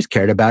consumers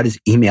cared about is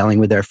emailing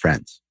with their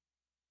friends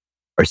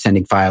or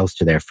sending files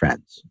to their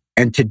friends.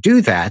 And to do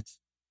that,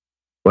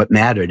 what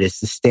mattered is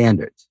the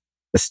standards,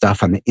 the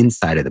stuff on the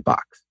inside of the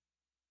box.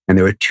 And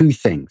there were two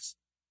things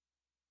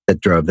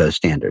that drove those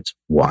standards.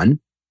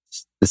 One,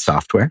 the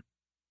software,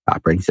 the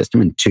operating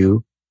system, and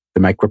two,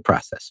 the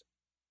microprocessor.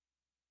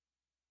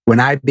 When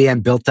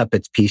IBM built up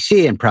its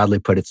PC and proudly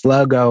put its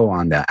logo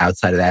on the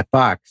outside of that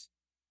box,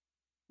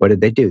 what did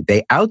they do?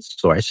 They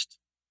outsourced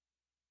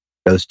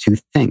those two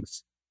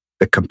things.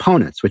 The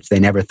components, which they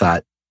never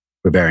thought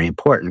were very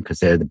important because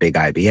they're the big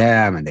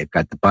IBM and they've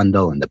got the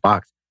bundle and the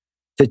box,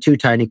 to two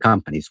tiny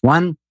companies.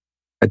 One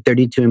had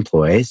 32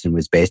 employees and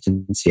was based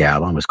in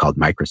Seattle and was called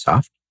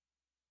Microsoft.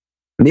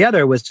 And the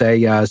other was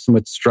a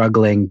somewhat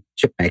struggling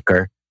chip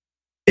maker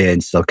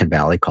in Silicon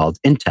Valley called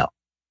Intel.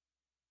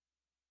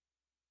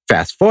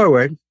 Fast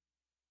forward,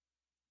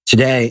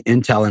 today,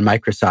 Intel and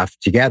Microsoft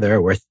together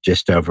are worth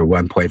just over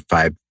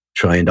 $1.5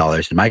 trillion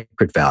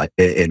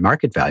in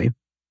market value.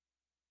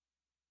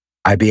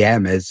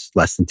 IBM is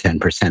less than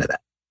 10% of that.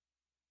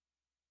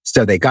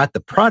 So they got the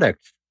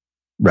product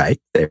right.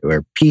 They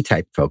were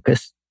P-type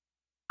focused,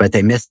 but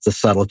they missed the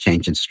subtle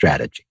change in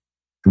strategy.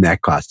 And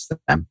that cost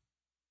them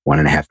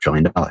 $1.5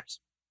 trillion.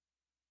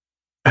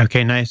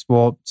 Okay, nice.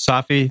 Well,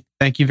 Safi,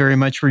 thank you very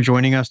much for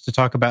joining us to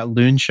talk about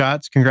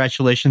Loonshots.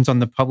 Congratulations on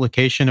the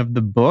publication of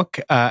the book.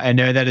 I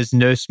know that is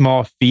no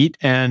small feat,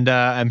 and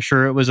I'm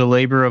sure it was a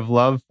labor of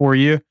love for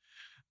you.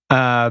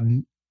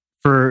 For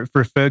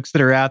folks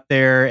that are out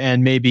there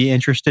and may be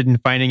interested in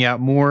finding out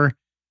more,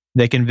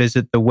 they can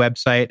visit the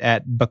website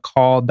at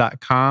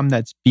Bahcall.com.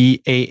 That's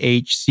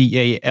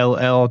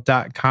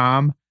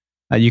BAHCALL.com.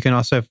 You can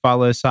also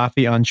follow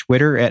Safi on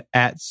Twitter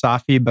at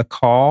Safi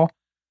Bahcall.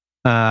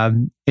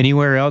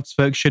 Anywhere else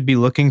folks should be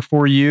looking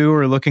for you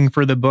or looking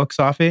for the book,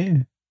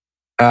 Safi?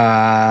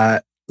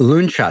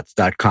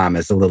 Loonshots.com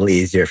is a little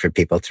easier for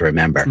people to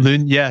remember.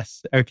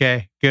 Yes.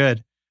 Okay,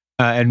 good.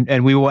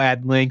 And we will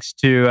add links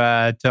to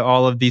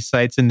all of these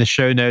sites in the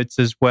show notes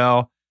as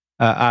well.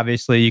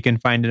 Obviously, you can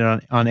find it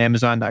on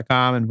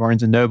Amazon.com and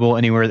Barnes & Noble,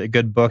 anywhere that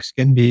good books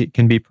can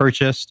be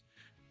purchased.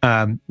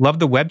 Love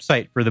the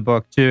website for the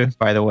book too,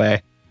 by the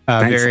way.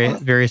 Very,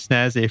 very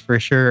snazzy for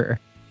sure.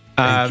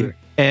 Thank you.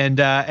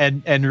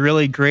 And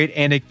really great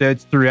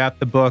anecdotes throughout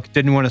the book.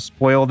 Didn't want to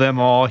spoil them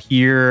all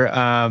here,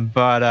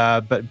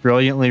 but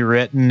brilliantly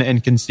written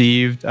and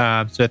conceived.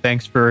 So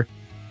thanks for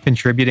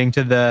contributing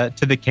to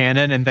the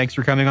canon, and thanks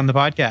for coming on the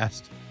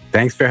podcast.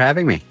 Thanks for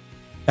having me.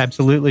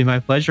 Absolutely, my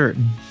pleasure.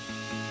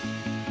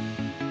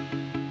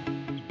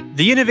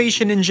 The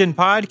Innovation Engine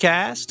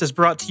podcast is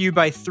brought to you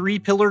by 3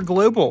 Pillar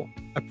Global,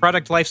 a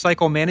product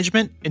lifecycle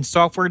management and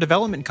software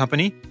development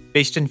company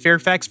based in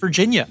Fairfax,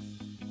 Virginia.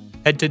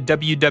 Head to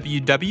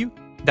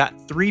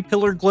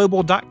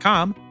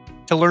www.3pillarglobal.com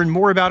to learn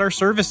more about our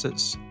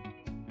services.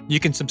 You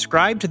can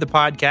subscribe to the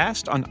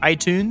podcast on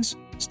iTunes,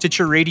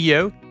 Stitcher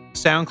Radio,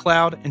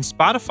 SoundCloud, and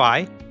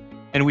Spotify,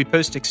 and we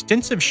post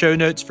extensive show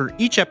notes for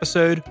each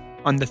episode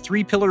on the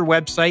 3 Pillar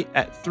website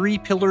at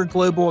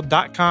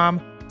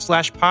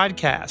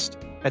 3pillarglobal.com/podcast.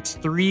 That's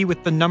 3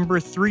 with the number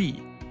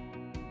 3.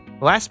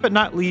 Last but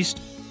not least,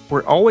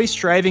 we're always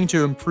striving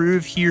to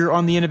improve here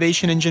on the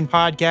Innovation Engine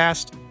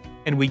podcast,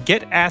 and we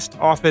get asked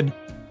often,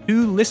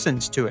 who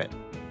listens to it?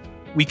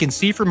 We can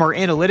see from our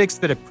analytics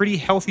that a pretty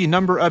healthy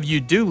number of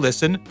you do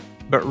listen,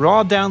 but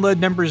raw download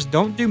numbers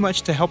don't do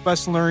much to help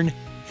us learn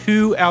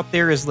who out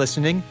there is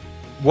listening,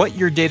 what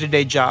your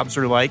day-to-day jobs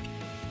are like,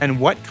 and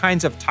what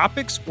kinds of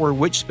topics or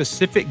which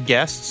specific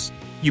guests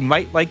you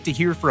might like to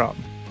hear from.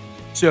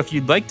 So if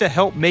you'd like to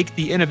help make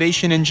the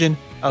Innovation Engine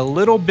a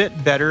little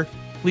bit better,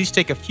 please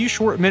take a few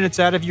short minutes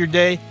out of your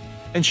day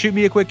and shoot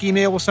me a quick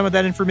email with some of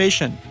that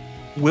information.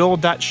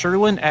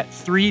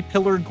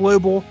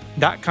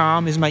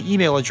 will.sherlin@3pillarglobal.com is my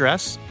email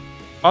address.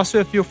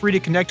 Also, feel free to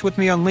connect with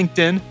me on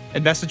LinkedIn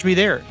and message me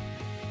there.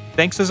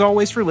 Thanks as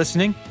always for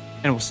listening,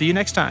 and we'll see you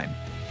next time.